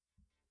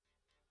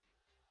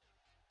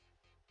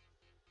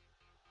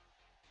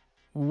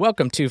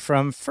Welcome to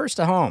From First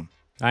to Home.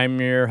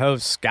 I'm your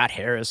host, Scott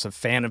Harris, a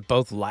fan of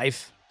both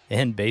life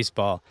and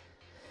baseball.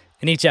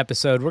 In each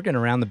episode, we're going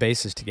to round the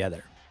bases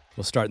together.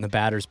 We'll start in the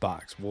batter's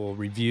box. We'll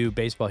review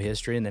baseball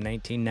history in the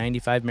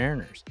 1995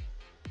 Mariners,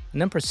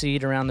 and then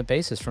proceed around the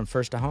bases from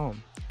first to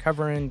home,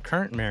 covering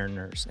current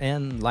Mariners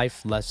and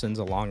life lessons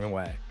along the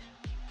way.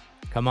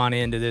 Come on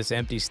into this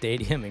empty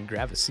stadium and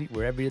grab a seat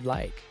wherever you'd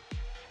like.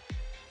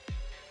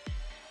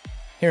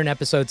 Here in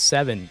episode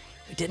 7,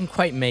 we didn't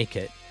quite make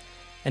it.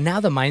 And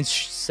now the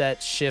mindset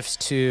shifts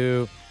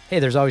to, hey,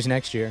 there's always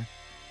next year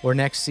or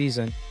next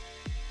season.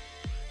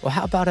 Well,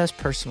 how about us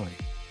personally?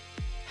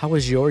 How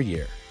was your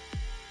year?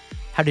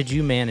 How did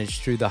you manage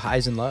through the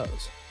highs and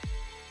lows?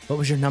 What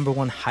was your number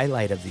one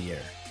highlight of the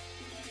year?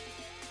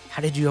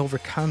 How did you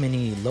overcome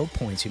any low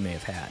points you may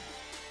have had?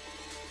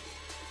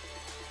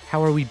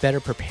 How are we better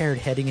prepared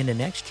heading into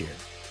next year?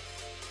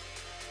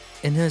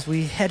 And as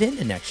we head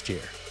into next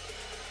year,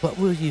 what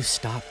will you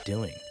stop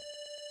doing?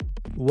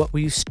 What will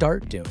you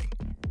start doing?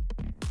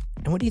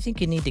 And what do you think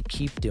you need to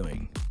keep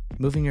doing,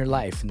 moving your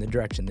life in the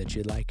direction that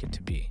you'd like it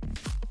to be?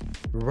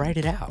 Write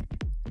it out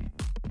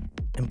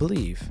and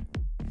believe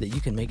that you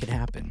can make it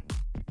happen.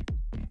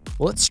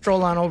 Well, let's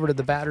stroll on over to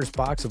the batter's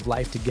box of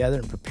life together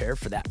and prepare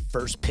for that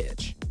first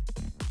pitch.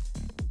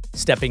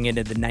 Stepping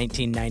into the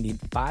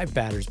 1995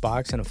 batter's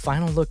box and a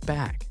final look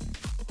back.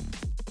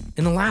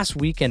 In the last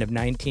weekend of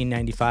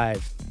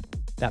 1995,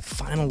 that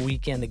final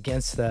weekend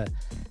against the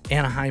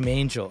Anaheim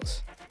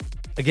Angels,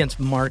 against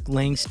Mark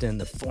Langston,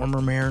 the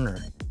former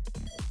Mariner.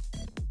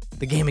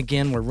 The game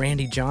again where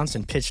Randy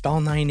Johnson pitched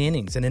all 9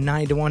 innings in a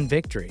 9-1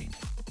 victory.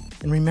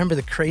 And remember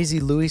the crazy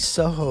Luis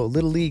Sojo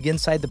Little League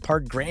inside the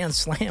park grand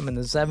slam in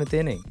the 7th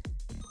inning.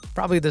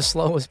 Probably the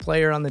slowest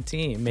player on the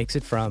team makes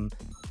it from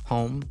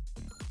home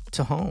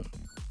to home.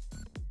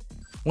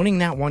 Winning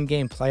that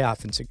one-game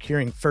playoff and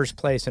securing first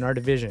place in our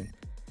division,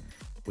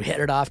 we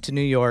headed off to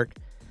New York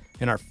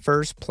in our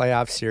first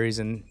playoff series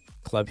in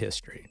club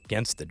history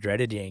against the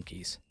dreaded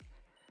Yankees.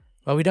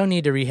 Well, we don't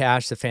need to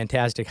rehash the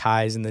fantastic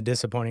highs and the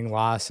disappointing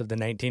loss of the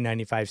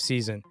 1995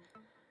 season.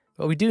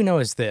 What we do know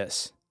is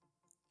this.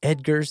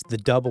 Edgar's The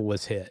Double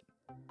was hit,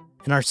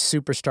 and our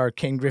superstar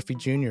Ken Griffey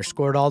Jr.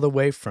 scored all the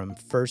way from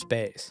first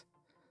base.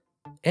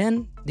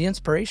 And the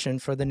inspiration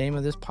for the name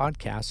of this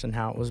podcast and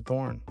how it was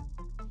born.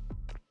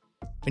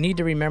 We need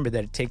to remember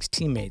that it takes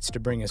teammates to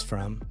bring us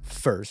from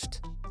first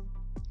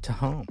to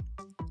home.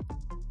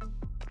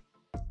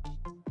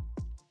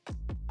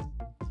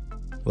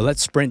 Well,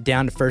 let's sprint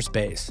down to first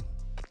base.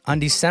 On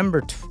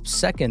December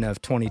 2nd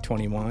of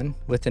 2021,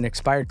 with an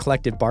expired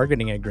collective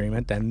bargaining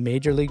agreement, that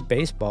Major League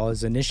Baseball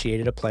has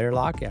initiated a player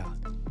lockout.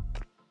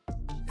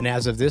 And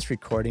as of this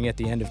recording at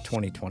the end of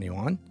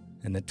 2021,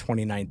 and the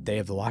 29th day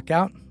of the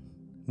lockout,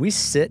 we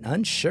sit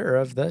unsure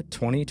of the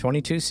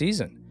 2022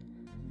 season.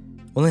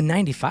 Well, in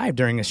 95,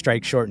 during a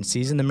strike-shortened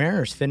season, the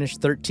Mariners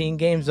finished 13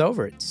 games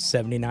over at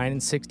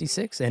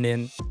 79-66 and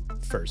in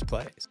first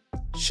place.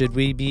 Should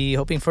we be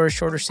hoping for a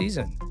shorter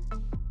season?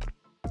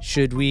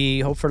 Should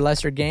we hope for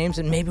lesser games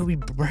and maybe we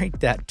break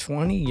that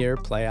 20-year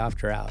playoff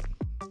drought?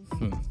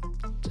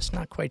 Just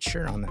not quite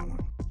sure on that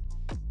one.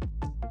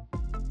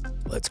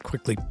 Let's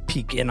quickly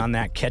peek in on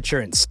that catcher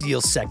and steal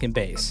second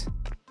base.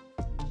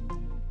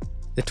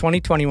 The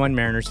 2021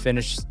 Mariners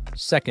finished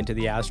second to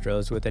the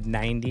Astros with a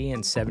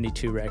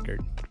 90-72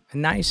 record. A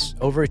nice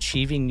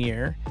overachieving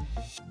year.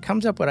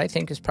 Comes up what I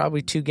think is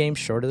probably 2 games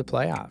short of the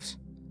playoffs.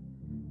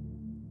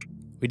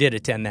 We did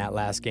attend that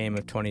last game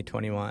of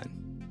 2021.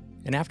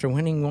 And after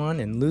winning one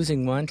and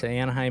losing one to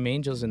Anaheim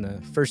Angels in the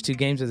first 2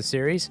 games of the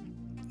series,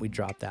 we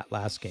dropped that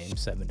last game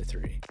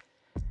 7-3.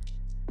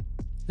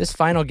 This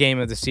final game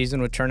of the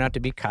season would turn out to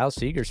be Kyle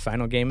Seager's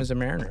final game as a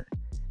Mariner.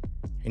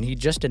 And he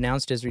just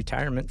announced his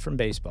retirement from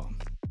baseball.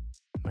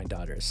 My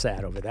daughter is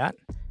sad over that.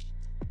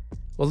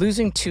 Well,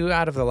 losing 2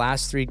 out of the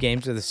last 3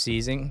 games of the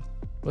season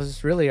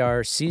was really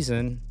our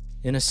season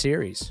in a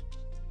series.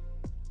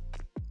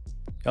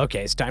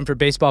 Okay, it's time for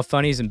baseball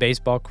funnies and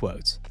baseball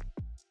quotes.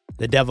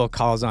 The devil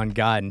calls on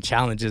God and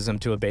challenges him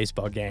to a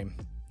baseball game.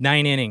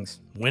 9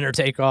 innings, winner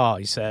take all,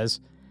 he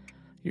says.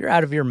 You're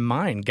out of your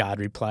mind, God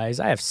replies.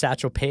 I have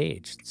Satchel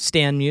Paige,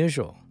 Stan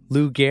Musial,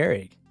 Lou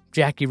Gehrig,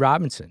 Jackie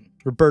Robinson,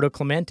 Roberto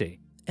Clemente,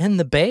 and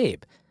the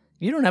Babe.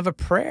 You don't have a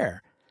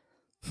prayer.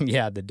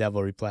 Yeah, the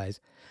devil replies,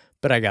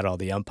 but I got all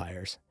the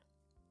umpires.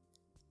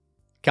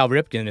 Cal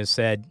Ripken has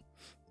said,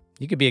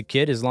 you could be a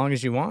kid as long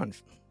as you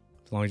want,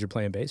 as long as you're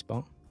playing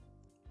baseball.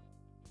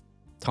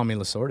 Tommy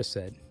Lasorda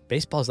said,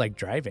 baseball is like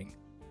driving.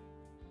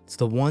 It's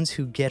the ones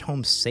who get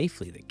home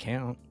safely that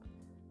count.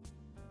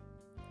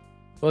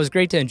 Well, it was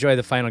great to enjoy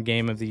the final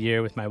game of the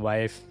year with my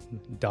wife,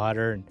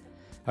 daughter, and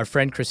our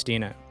friend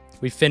Christina.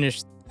 We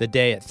finished the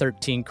day at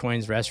 13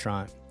 Coins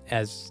Restaurant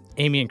as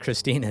Amy and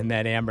Christina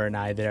met Amber and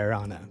I there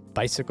on a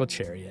bicycle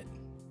chariot.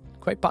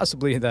 Quite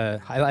possibly the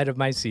highlight of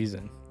my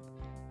season.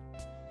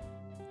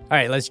 All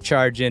right, let's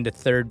charge into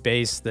third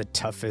base, the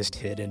toughest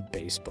hit in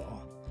baseball.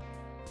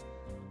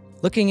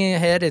 Looking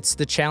ahead, it's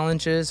the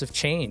challenges of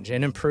change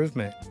and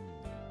improvement.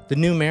 The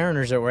new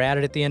Mariners that were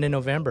added at the end of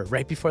November,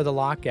 right before the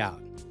lockout.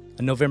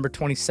 On November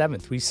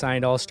 27th, we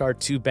signed all-star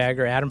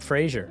two-bagger Adam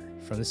Frazier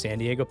from the San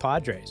Diego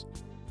Padres.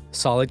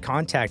 Solid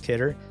contact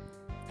hitter,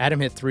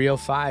 Adam hit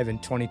 .305 in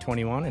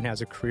 2021 and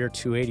has a career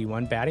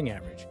 .281 batting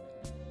average.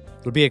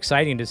 It'll be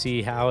exciting to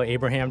see how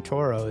Abraham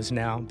Toro is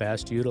now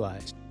best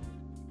utilized.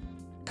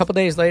 A couple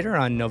days later,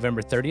 on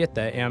November 30th,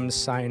 the M's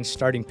signed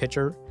starting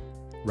pitcher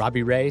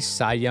Robbie Ray,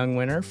 Cy Young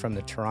winner from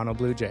the Toronto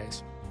Blue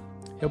Jays.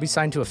 He'll be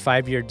signed to a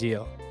 5-year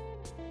deal.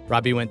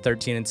 Robbie went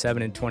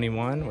 13-7 in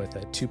 21 with a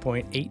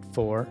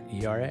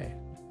 2.84 ERA.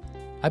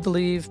 I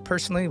believe,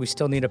 personally, we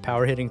still need a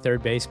power-hitting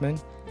third baseman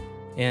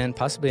and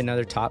possibly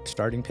another top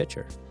starting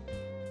pitcher.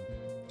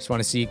 Just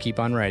want to see you keep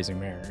on rising,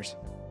 Mariners.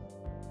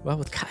 Well,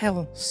 with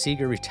Kyle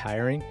Seager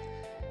retiring,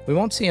 we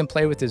won't see him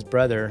play with his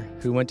brother,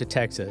 who went to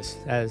Texas,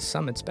 as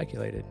some had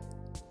speculated.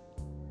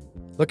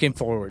 Looking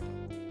forward,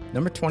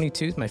 number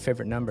 22 is my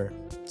favorite number,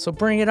 so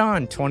bring it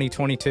on,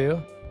 2022.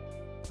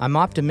 I'm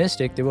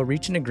optimistic that we'll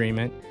reach an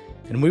agreement,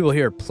 and we will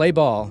hear play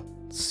ball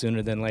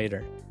sooner than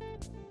later.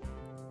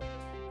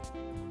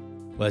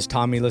 Well, as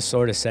Tommy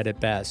Lasorda said it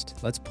best,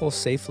 let's pull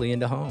safely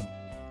into home.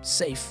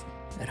 Safe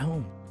at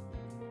home.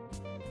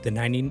 The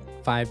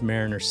 95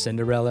 Mariners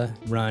Cinderella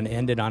run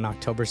ended on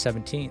October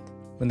 17th,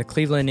 when the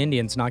Cleveland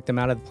Indians knocked them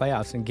out of the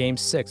playoffs in Game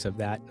 6 of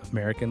that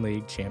American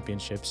League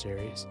Championship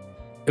Series.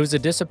 It was a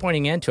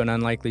disappointing end to an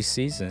unlikely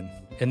season,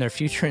 and their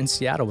future in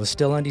Seattle was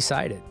still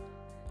undecided.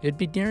 It'd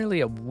be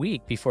nearly a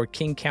week before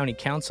King County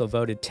Council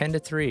voted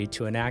 10-3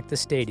 to enact the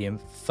stadium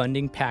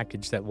funding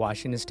package that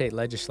Washington State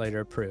Legislature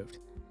approved.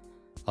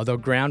 Although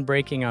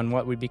groundbreaking on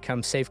what would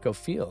become Safeco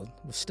Field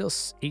was still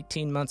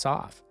 18 months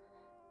off,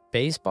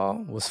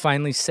 baseball was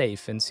finally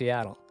safe in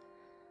Seattle.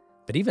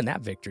 But even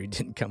that victory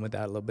didn't come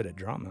without a little bit of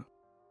drama.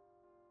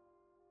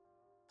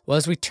 Well,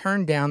 as we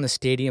turned down the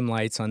stadium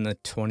lights on the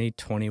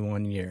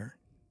 2021 year,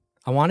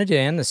 I wanted to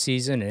end the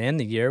season and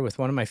end the year with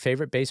one of my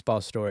favorite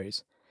baseball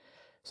stories.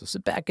 So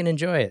sit back and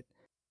enjoy it.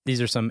 These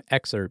are some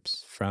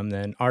excerpts from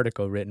an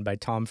article written by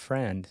Tom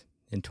Friend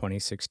in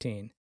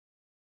 2016.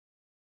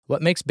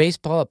 What makes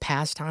baseball a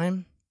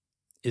pastime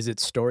is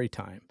its story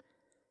time.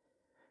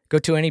 Go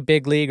to any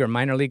big league or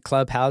minor league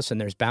clubhouse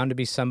and there's bound to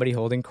be somebody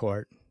holding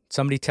court,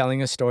 somebody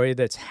telling a story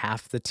that's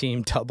half the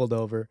team doubled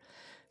over.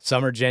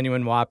 Some are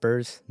genuine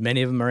whoppers,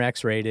 many of them are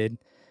X-rated.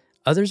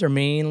 Others are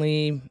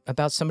mainly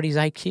about somebody's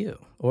IQ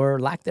or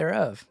lack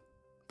thereof.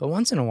 But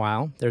once in a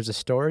while, there's a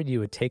story you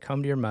would take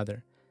home to your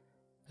mother,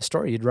 a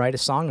story you'd write a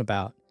song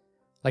about,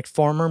 like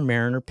former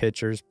Mariner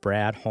pitcher's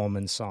Brad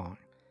Holman's song.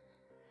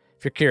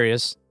 If you're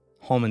curious,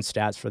 Holman's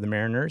stats for the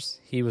Mariners,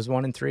 he was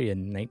 1-3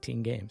 in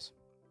 19 games.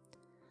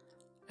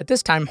 At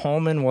this time,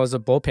 Holman was a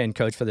bullpen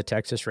coach for the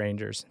Texas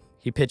Rangers.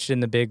 He pitched in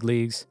the big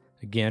leagues,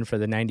 again for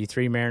the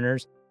 93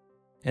 Mariners,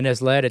 and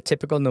has led a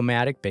typical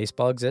nomadic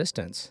baseball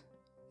existence.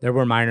 There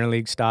were minor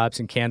league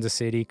stops in Kansas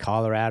City,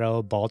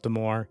 Colorado,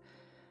 Baltimore,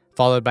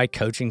 followed by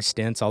coaching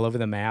stints all over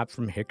the map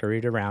from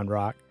Hickory to Round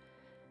Rock.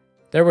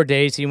 There were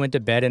days he went to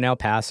bed in El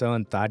Paso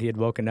and thought he had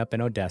woken up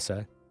in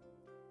Odessa.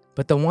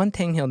 But the one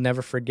thing he'll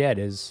never forget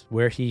is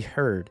where he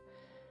heard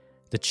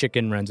the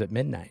chicken runs at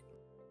midnight.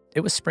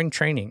 It was spring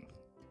training,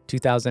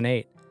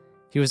 2008.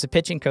 He was the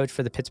pitching coach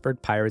for the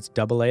Pittsburgh Pirates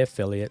AA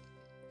affiliate,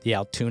 the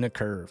Altoona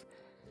Curve.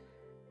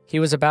 He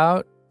was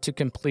about to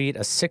complete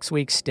a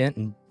 6-week stint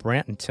in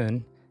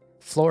Bradenton,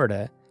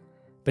 Florida,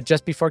 but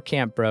just before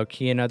camp broke,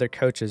 he and other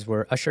coaches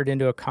were ushered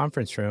into a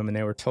conference room and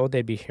they were told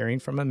they'd be hearing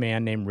from a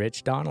man named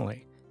Rich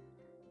Donnelly.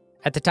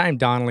 At the time,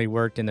 Donnelly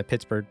worked in the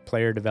Pittsburgh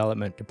Player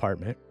Development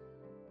Department,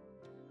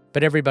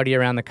 but everybody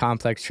around the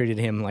complex treated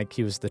him like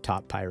he was the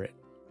top Pirate.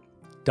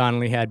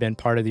 Donnelly had been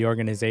part of the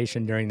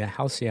organization during the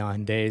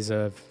halcyon days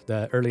of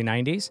the early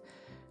 90s,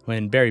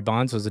 when Barry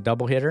Bonds was a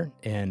double hitter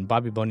and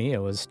Bobby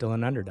Bonilla was still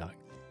an underdog.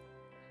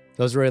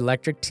 Those were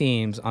electric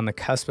teams on the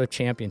cusp of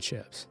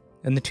championships,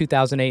 and the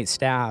 2008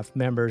 staff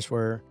members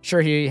were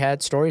sure he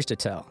had stories to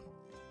tell,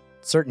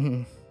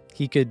 certain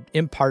he could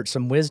impart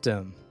some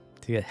wisdom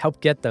to help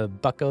get the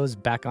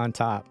Buccos back on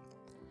top.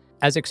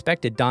 As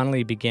expected,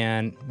 Donnelly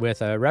began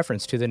with a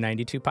reference to the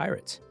 92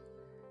 Pirates.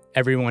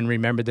 Everyone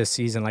remembered this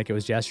season like it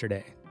was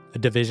yesterday. A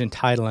division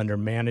title under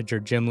manager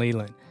Jim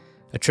Leyland,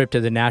 a trip to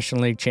the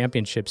National League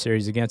Championship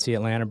Series against the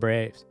Atlanta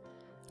Braves,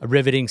 a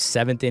riveting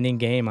 7th-inning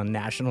game on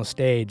national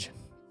stage.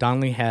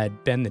 Donnelly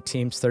had been the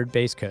team's third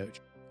base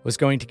coach, was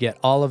going to get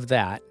all of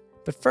that,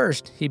 but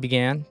first he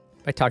began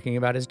by talking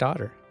about his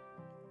daughter.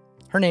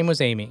 Her name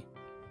was Amy,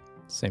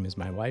 same as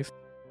my wife.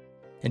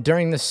 And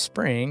during the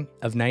spring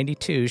of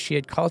 92, she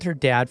had called her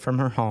dad from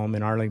her home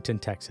in Arlington,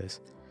 Texas.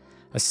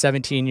 A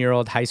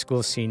 17-year-old high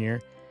school senior,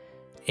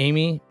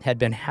 Amy had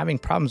been having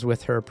problems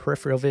with her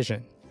peripheral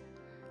vision.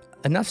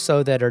 Enough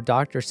so that her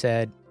doctor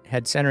said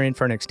had sent her in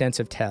for an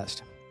extensive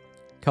test.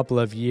 A couple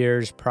of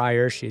years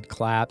prior, she had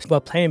collapsed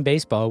while playing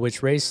baseball,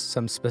 which raised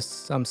some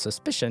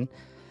suspicion,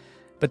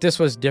 but this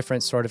was a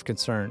different sort of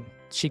concern.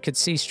 She could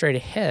see straight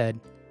ahead,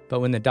 but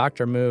when the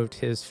doctor moved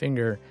his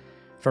finger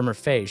from her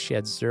face, she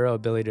had zero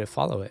ability to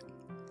follow it.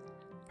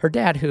 Her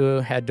dad,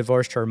 who had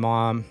divorced her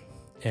mom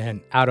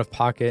and out of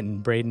pocket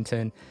in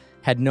Bradenton,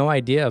 had no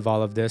idea of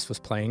all of this was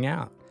playing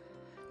out.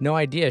 no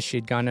idea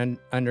she'd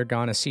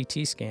undergone a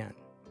CT scan.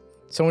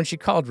 So when she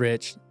called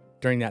Rich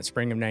during that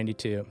spring of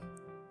 92,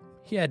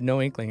 he had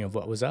no inkling of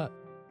what was up.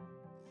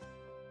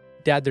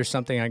 "Dad, there's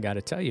something I got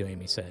to tell you,"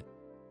 Amy said.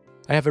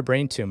 "I have a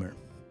brain tumor,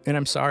 and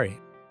I'm sorry."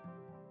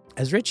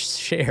 As Rich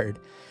shared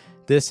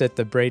this at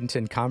the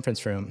Bradenton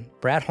conference room,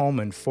 Brad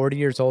Holman, 40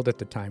 years old at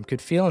the time,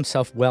 could feel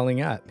himself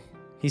welling up.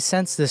 He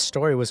sensed this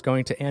story was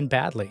going to end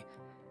badly,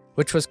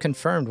 which was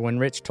confirmed when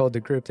Rich told the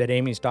group that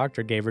Amy's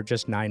doctor gave her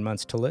just 9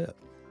 months to live.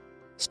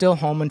 Still,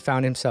 Holman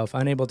found himself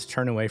unable to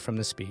turn away from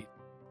the speed.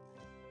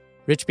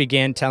 Rich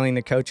began telling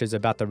the coaches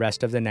about the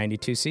rest of the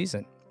 92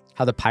 season,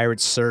 how the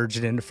Pirates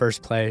surged into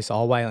first place,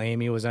 all while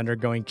Amy was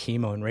undergoing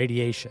chemo and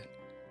radiation.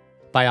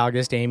 By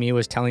August, Amy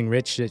was telling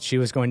Rich that she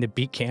was going to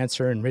beat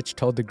cancer, and Rich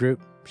told the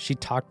group she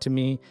talked to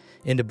me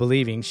into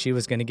believing she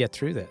was going to get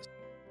through this.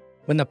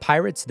 When the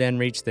Pirates then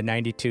reached the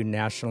 92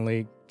 National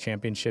League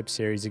Championship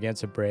Series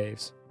against the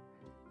Braves,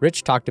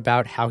 Rich talked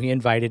about how he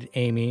invited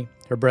Amy,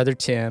 her brother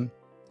Tim,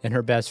 and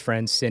her best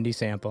friend Cindy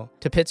Sample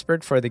to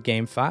Pittsburgh for the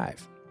Game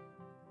 5.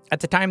 At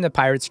the time, the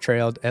Pirates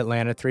trailed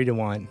Atlanta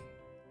 3-1,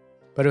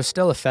 but it was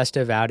still a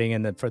festive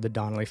outing for the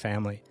Donnelly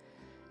family.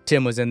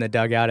 Tim was in the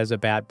dugout as a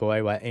bat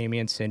boy, while Amy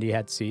and Cindy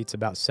had seats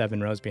about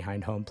 7 rows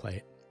behind home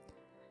plate.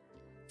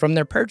 From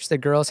their perch, the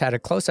girls had a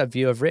close-up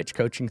view of Rich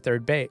coaching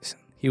third base.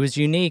 He was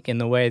unique in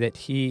the way that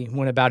he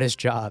went about his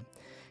job,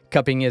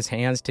 cupping his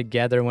hands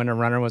together when a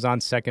runner was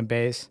on second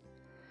base.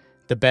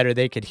 The better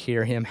they could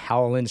hear him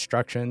howl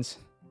instructions,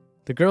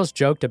 the girls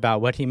joked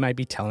about what he might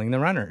be telling the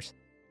runners.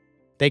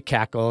 They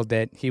cackled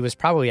that he was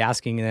probably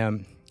asking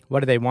them, what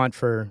do they want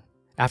for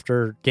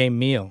after game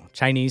meal,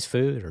 Chinese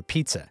food or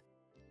pizza?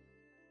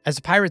 As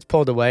the Pirates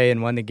pulled away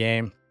and won the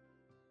game,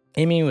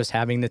 Amy was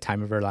having the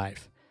time of her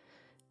life.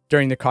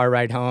 During the car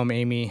ride home,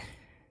 Amy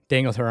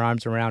dangled her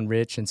arms around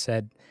Rich and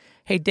said,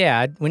 "Hey,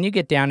 Dad, when you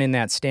get down in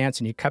that stance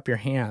and you cup your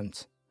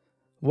hands,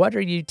 what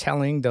are you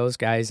telling those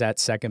guys at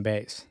second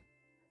base?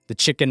 The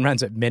chicken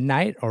runs at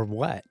midnight or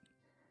what?"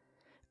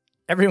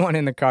 Everyone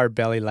in the car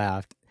belly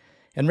laughed,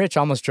 and Rich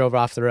almost drove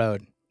off the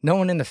road. No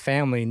one in the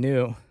family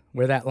knew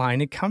where that line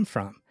had come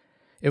from.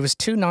 It was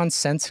too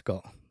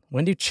nonsensical.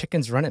 When do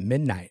chickens run at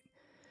midnight?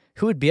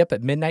 Who would be up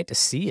at midnight to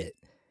see it?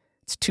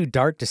 It's too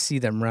dark to see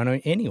them run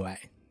anyway.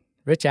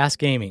 Rich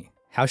asked Amy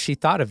how she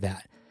thought of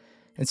that,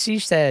 and she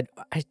said,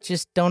 "I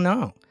just don't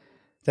know,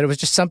 that it was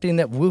just something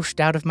that whooshed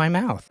out of my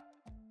mouth."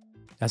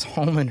 As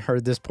Holman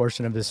heard this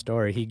portion of his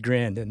story, he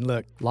grinned and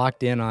looked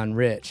locked in on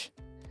Rich.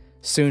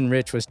 Soon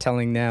Rich was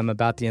telling them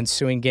about the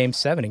ensuing Game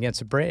 7 against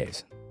the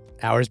Braves.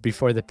 Hours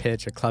before the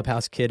pitch, a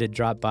clubhouse kid had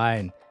dropped by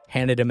and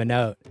handed him a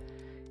note.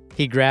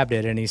 He grabbed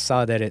it and he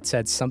saw that it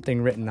said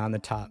something written on the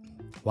top.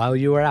 "While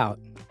you were out,"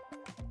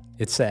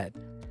 it said,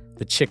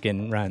 "the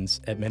chicken runs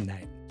at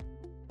midnight."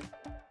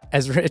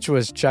 As Rich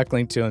was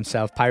chuckling to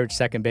himself, Pirates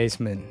second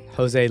baseman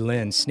Jose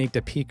Lynn sneaked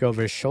a peek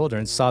over his shoulder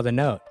and saw the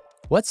note.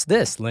 "What's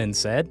this?" Lynn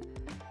said.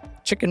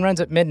 "Chicken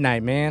runs at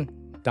midnight, man,"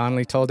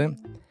 Donnelly told him.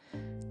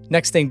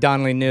 Next thing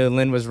Donnelly knew,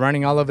 Lynn was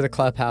running all over the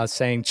clubhouse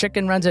saying,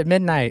 "Chicken runs at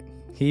midnight."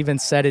 He even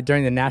said it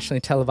during the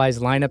nationally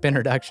televised lineup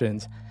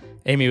introductions.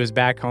 Amy was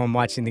back home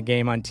watching the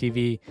game on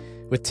TV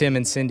with Tim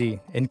and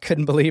Cindy and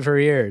couldn't believe her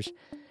ears.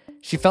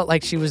 She felt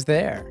like she was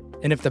there,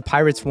 and if the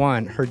Pirates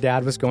won, her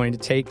dad was going to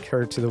take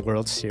her to the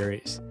World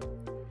Series.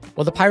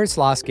 Well, the Pirates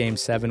lost Game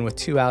 7 with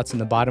 2 outs in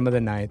the bottom of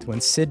the ninth when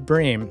Sid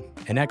Bream,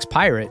 an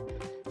ex-Pirate,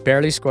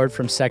 barely scored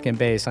from second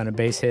base on a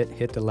base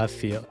hit to left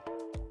field.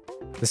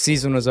 The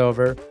season was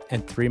over,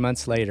 and 3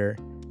 months later,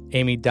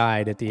 Amy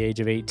died at the age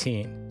of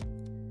 18.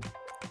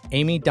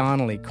 Amy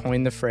Donnelly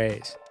coined the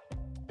phrase,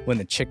 "when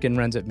the chicken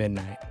runs at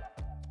midnight."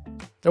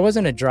 There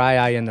wasn't a dry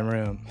eye in the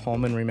room,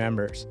 Holman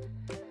remembers.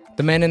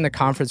 The men in the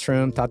conference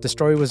room thought the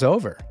story was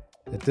over,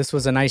 that this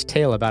was a nice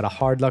tale about a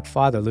hard-luck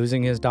father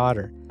losing his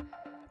daughter.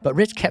 But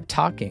Rich kept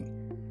talking.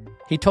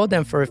 He told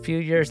them for a few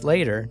years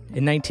later,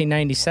 in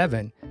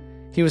 1997,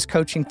 he was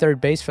coaching third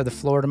base for the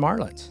Florida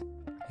Marlins.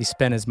 He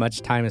spent as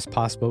much time as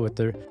possible with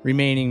the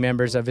remaining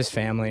members of his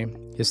family,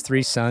 his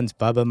 3 sons,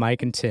 Bubba,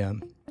 Mike, and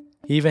Tim.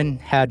 He even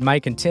had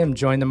Mike and Tim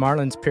join the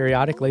Marlins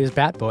periodically as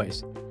bat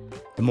boys.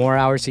 The more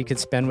hours he could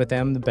spend with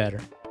them, the better.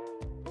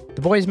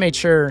 The boys made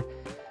sure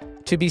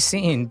to be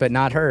seen but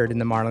not heard in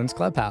the Marlins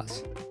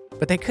clubhouse.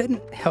 But they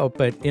couldn't help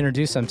but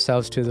introduce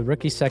themselves to the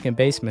rookie second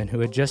baseman who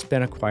had just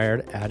been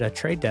acquired at a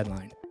trade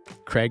deadline,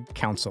 Craig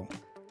Counsell.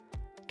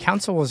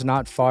 Counsell was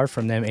not far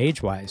from them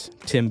age-wise,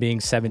 Tim being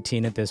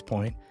 17 at this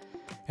point,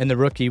 and the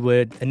rookie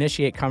would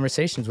initiate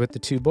conversations with the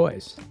 2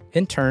 boys.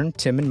 In turn,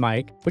 Tim and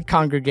Mike would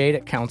congregate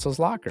at Counsell's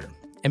locker,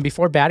 and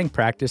before batting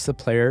practice, the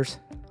players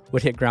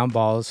would hit ground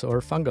balls or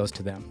fungos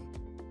to them.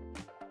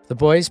 The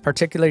boys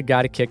particularly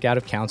got a kick out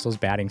of Counsell's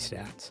batting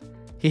stats.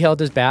 He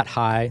held his bat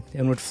high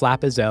and would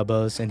flap his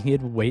elbows, and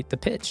he'd wait the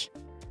pitch.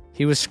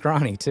 He was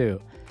scrawny, too.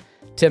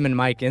 Tim and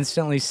Mike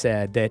instantly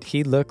said that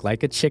he looked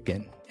like a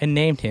chicken and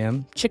named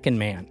him Chicken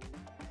Man.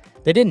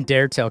 They didn't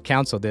dare tell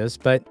Counsell this,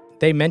 but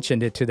they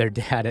mentioned it to their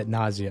dad ad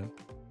nauseum.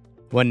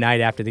 One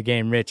night after the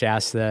game, Rich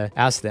asked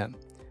them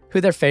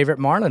who their favorite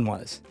Marlin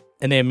was,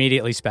 and they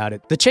immediately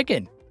spouted, "The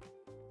chicken."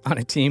 on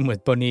a team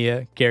with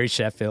Bonilla, Gary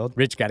Sheffield.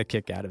 Rich got a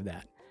kick out of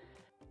that.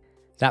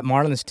 That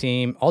Marlins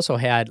team also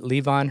had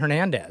Livan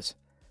Hernandez,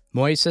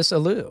 Moises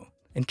Alou,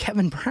 and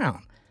Kevin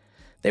Brown.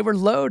 They were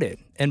loaded,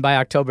 and by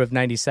October of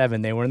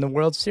 97, they were in the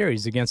World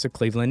Series against the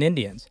Cleveland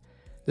Indians.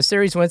 The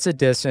series went the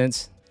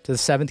distance to the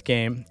 7th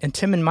game, and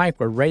Tim and Mike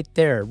were right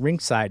there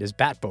ringside as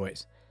bat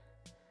boys.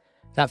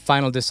 That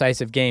final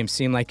decisive game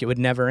seemed like it would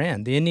never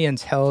end. The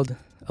Indians held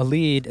a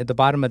lead at the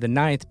bottom of the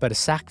 9th, but a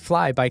sac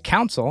fly by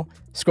Counsell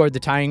scored the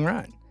tying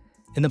run.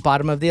 In the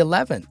bottom of the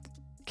 11th,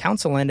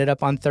 Counsell ended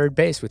up on third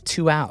base with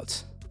 2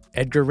 outs.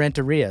 Edgar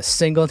Renteria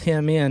singled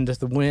him in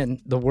to win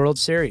the World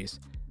Series,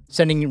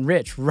 sending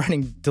Rich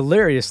running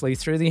deliriously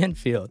through the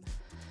infield.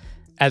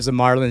 As the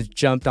Marlins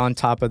jumped on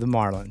top of the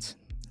Marlins,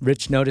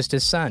 Rich noticed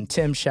his son,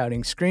 Tim,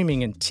 shouting,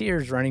 screaming, and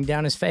tears running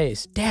down his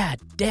face. "Dad,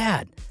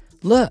 Dad,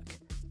 look!"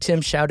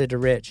 Tim shouted to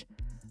Rich.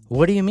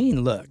 "What do you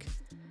mean, look?"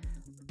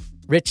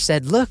 Rich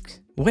said, "Look,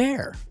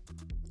 where?"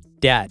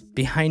 "Dad,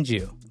 behind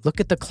you. Look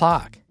at the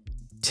clock."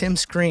 Tim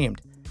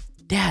screamed,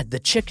 "Dad, the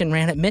chicken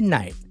ran at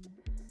midnight."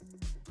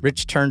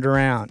 Rich turned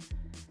around,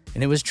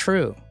 and it was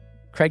true.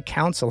 Craig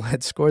Counsell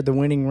had scored the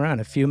winning run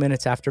a few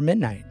minutes after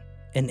midnight,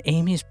 and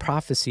Amy's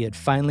prophecy had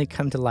finally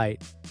come to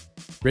light.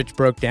 Rich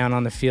broke down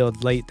on the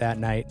field late that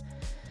night,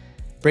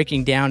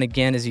 breaking down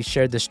again as he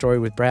shared the story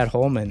with Brad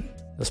Holman,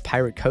 those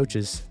Pirate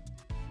coaches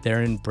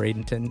there in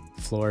Bradenton,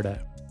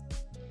 Florida.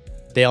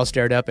 They all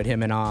stared up at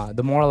him in awe.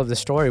 The moral of the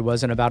story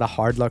wasn't about a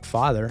hard-luck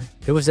father.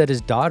 It was that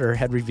his daughter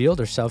had revealed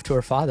herself to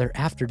her father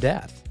after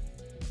death.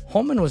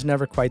 Holman was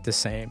never quite the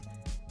same.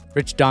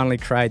 Rich Donnelly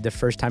cried the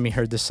first time he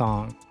heard the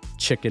song,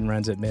 "Chicken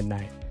Runs at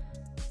Midnight."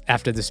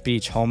 After the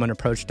speech, Holman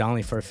approached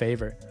Donnelly for a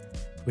favor.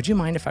 "Would you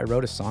mind if I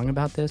wrote a song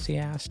about this?" he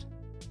asked.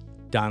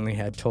 Donnelly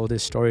had told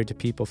his story to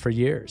people for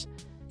years.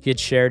 He had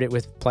shared it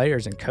with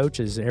players and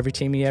coaches at every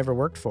team he ever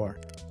worked for.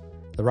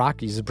 The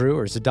Rockies, the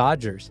Brewers, the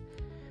Dodgers,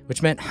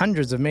 which meant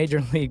hundreds of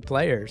major league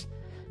players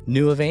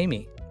knew of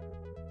Amy.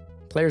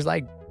 Players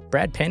like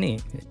Brad Penny,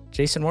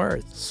 Jason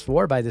Worth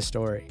swore by the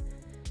story.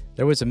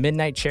 There was a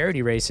midnight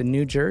charity race in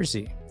New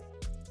Jersey,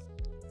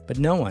 but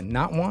no one,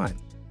 not one,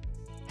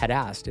 had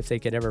asked if they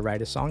could ever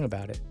write a song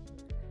about it.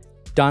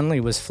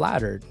 Donnelly was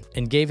flattered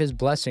and gave his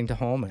blessing to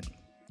Holman.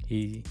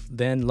 He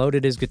then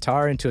loaded his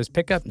guitar into his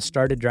pickup and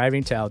started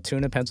driving to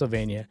Altoona,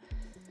 Pennsylvania.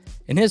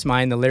 In his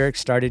mind, the lyrics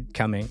started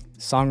coming.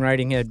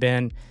 Songwriting had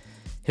been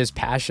his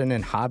passion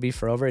and hobby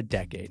for over a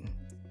decade.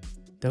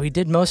 Though he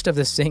did most of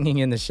the singing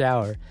in the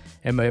shower,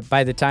 and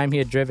by the time he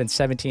had driven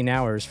 17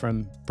 hours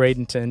from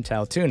Bradenton to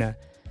Altoona,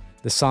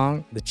 the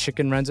song, "The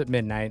Chicken Runs at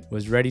Midnight,"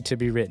 was ready to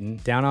be written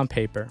down on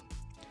paper.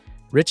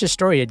 Rich's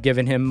story had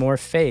given him more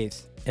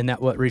faith in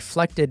that what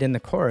reflected in the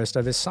chorus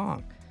of his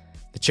song.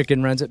 "The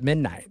chicken runs at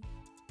midnight."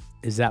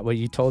 "Is that what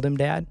you told him,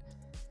 Dad?"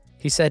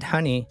 He said,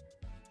 "Honey,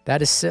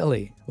 that is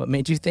silly. What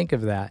made you think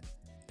of that?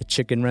 The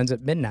chicken runs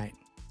at midnight."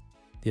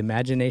 The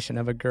imagination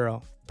of a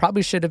girl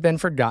probably should have been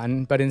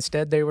forgotten, but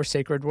instead they were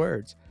sacred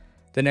words.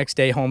 The next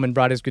day, Holman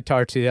brought his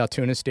guitar to the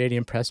Altoona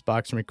Stadium press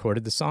box and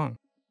recorded the song.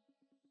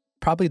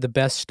 Probably the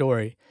best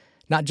story,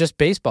 not just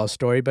baseball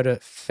story, but a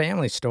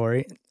family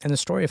story and a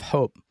story of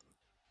hope.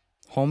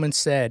 Holman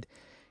said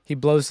he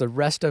blows the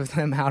rest of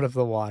them out of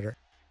the water.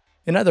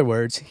 In other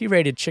words, he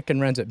rated Chicken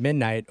Runs at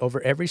Midnight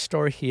over every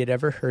story he had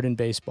ever heard in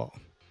baseball.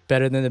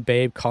 Better than the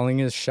Babe calling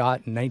his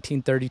shot in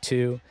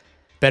 1932,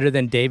 better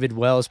than David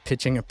Wells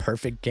pitching a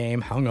perfect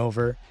game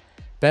hungover,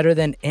 better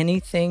than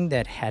anything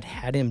that had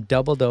had him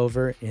doubled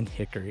over in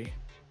Hickory.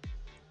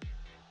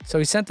 So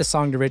he sent the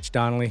song to Rich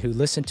Donnelly, who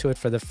listened to it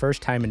for the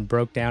first time and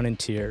broke down in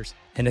tears,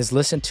 and has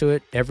listened to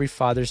it every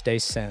Father's Day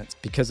since,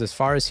 because as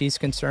far as he's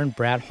concerned,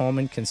 Brad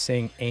Holman can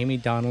sing Amy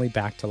Donnelly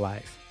back to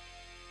life.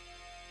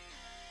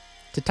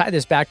 To tie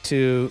this back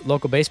to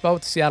local baseball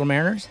with the Seattle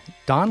Mariners,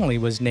 Donnelly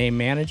was named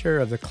manager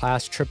of the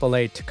Class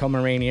AAA Tacoma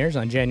Rainiers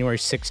on January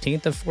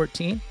 16th of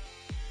 14.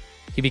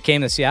 He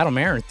became the Seattle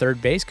Mariners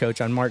third base coach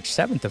on March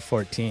 7th of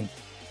 14,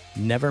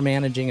 never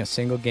managing a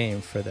single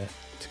game for the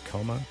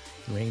Tacoma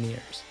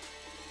Rainiers.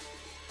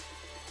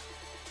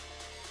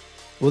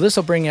 Well, this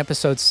will bring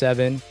episode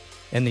 7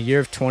 and the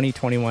year of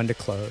 2021 to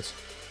close.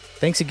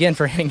 Thanks again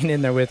for hanging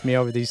in there with me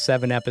over these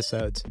 7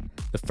 episodes.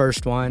 The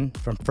first one,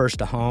 From First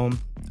to Home,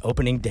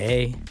 opening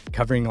day,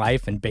 covering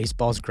life and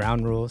baseball's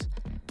ground rules.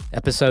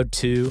 Episode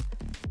 2,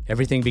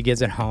 Everything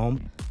Begins at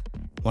Home,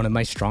 one of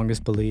my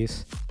strongest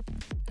beliefs.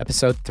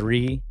 Episode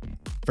 3,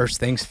 First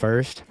Things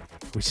First.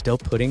 We still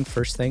putting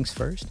first things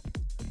first?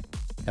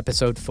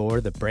 Episode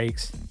 4, The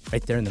Breaks.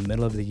 Right there in the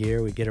middle of the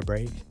year, we get a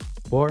break.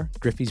 Or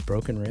Griffey's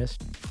broken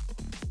wrist.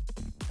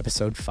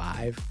 Episode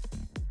 5,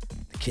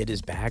 The Kid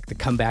is Back. The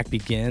comeback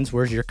begins.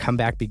 Where's your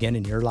comeback begin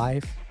in your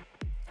life?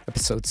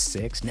 Episode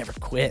 6, Never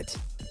Quit.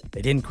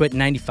 They didn't quit in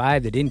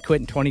 95. They didn't quit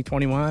in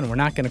 2021. We're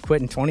not going to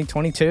quit in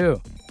 2022.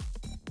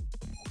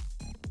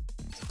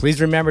 So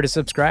please remember to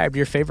subscribe to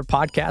your favorite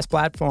podcast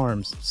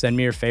platforms. Send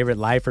me your favorite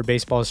life or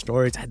baseball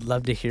stories. I'd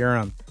love to hear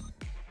them.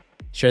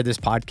 Share this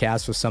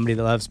podcast with somebody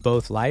that loves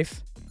both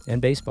life and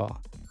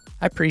baseball.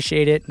 I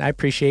appreciate it, and I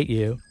appreciate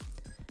you.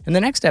 And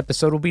the next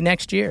episode will be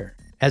next year.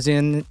 as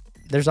in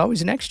there's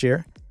always next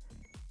year.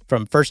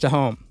 From First to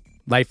Home,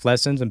 life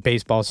lessons and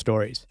baseball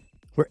stories,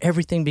 where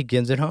everything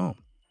begins at home.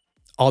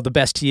 All the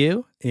best to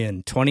you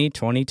in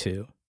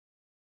 2022.